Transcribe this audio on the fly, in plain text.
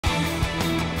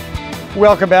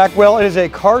Welcome back. Well, it is a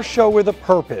car show with a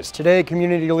purpose. Today,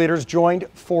 community leaders joined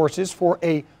forces for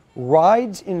a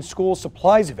Rides in School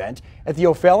Supplies event at the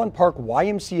O'Fallon Park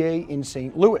YMCA in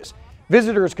St. Louis.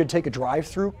 Visitors could take a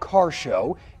drive-through car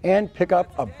show and pick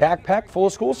up a backpack full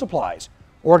of school supplies.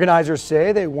 Organizers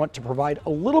say they want to provide a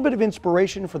little bit of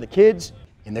inspiration for the kids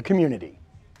in the community.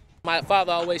 My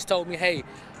father always told me, hey,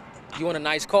 you want a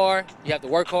nice car, you have to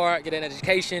work hard, get an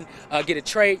education, get a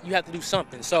trade, you have to do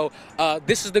something. So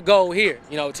this is the goal here,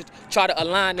 to try to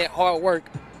align that hard work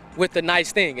with the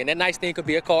nice thing. And that nice thing could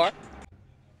be a car.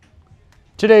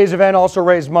 Today's event also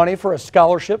raised money for a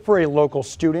scholarship for a local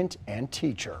student and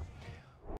teacher.